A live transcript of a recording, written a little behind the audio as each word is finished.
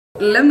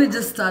let me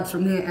just start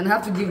from here, and I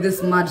have to give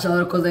this mad shout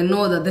out because I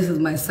know that this is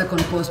my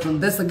second post on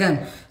this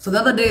again. So the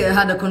other day I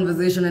had a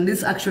conversation, and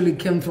this actually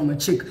came from a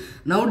chick.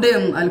 Now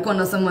dem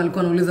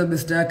alikuwa nauliza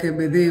best yake,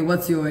 "Bebe,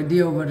 what's your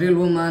idea of a real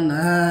woman,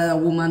 a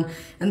woman?"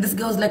 And this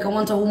girl's like, "I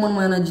want a woman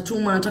mwenye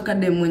anajituma, nataka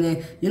dem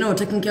mwenye, you know,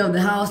 taking care of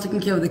the house, taking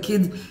care of the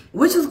kids,"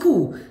 which is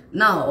cool.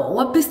 Now,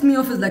 what pissed me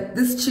off is like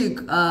this chick,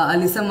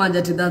 alisema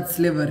jati that's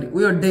slavery.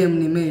 Uyo dem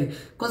ni maid.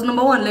 Because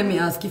number one, let me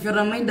ask, if you're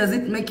a maid, does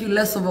it make you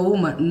less of a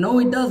woman? No,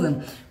 it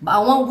doesn't. But I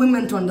want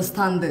women to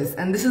understand this.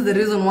 And this is the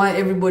reason why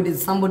everybody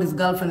is somebody's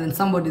girlfriend and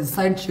somebody's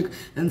side chick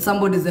and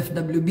somebody's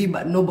FWB,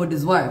 but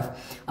nobody's wife.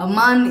 A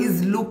man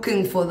is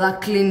looking for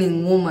that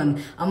cleaning woman.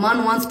 A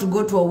man wants to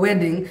go to a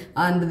wedding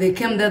and they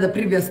came there the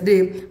previous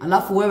day.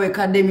 Alafu wewe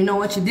kadem, you know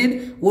what you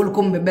did?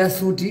 Ulikuwa mbebea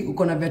suti,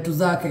 uko na viatu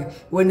zake.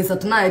 When it's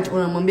at night,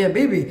 unamwambia,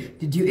 "Baby,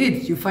 did you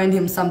eat?" You find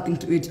him something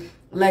to eat.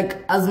 Like,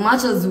 as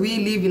much as we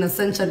live in a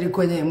century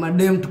kwenye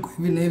madem tuko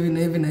hivi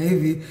na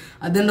hivi,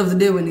 at the end of the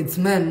day when it's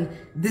men,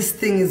 this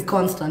thing is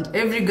constant.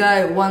 Every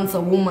guy wants a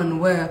woman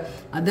where,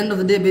 at the end of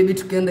the day, baby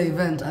tukienda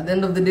event, at the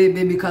end of the day,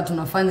 baby ka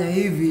tunafanya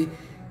hivi,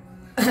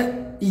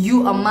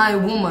 you are my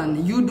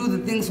woman. You do the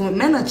things.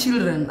 Men are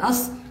children.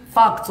 Us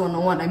facts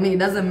 101. I mean, it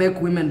doesn't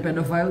make women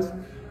pedophiles.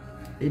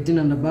 18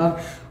 and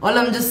above. All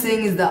I'm just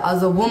saying is that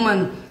as a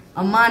woman,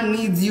 a man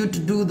needs you to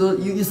do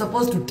those. You're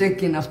supposed to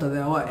take in after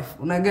their wife.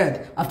 When I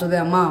get after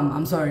their mom,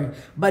 I'm sorry.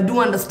 But do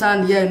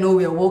understand, yeah, I know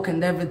we are woke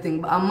and everything.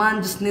 But a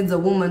man just needs a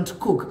woman to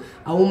cook,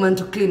 a woman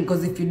to clean.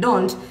 Because if you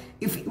don't,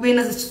 if we're in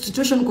a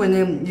situation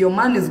when your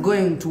man is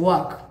going to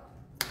work,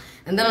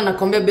 and then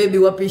anakwambia, "Baby,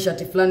 wapi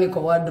shati flani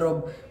kwa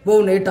wardrobe," wewe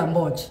unaita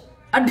mboch.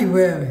 Adi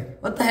wewe,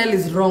 what the hell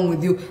is wrong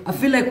with you? I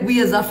feel like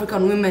we as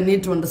African women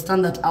need to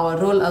understand that our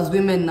role as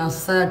women in our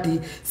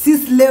society, si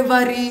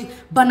slavery,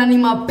 banani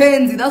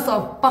mapenzi, that's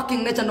our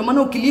fucking nature. No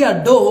maana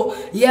ukilia do,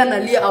 yeah,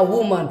 analia a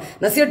woman.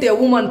 Na si ati a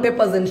woman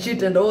papers and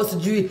shit and also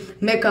sijui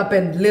makeup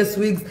and lace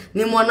wigs.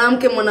 Ni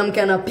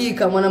mwanamke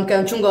anapika, mwanamke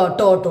anachunga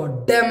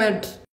watoto. Damn it.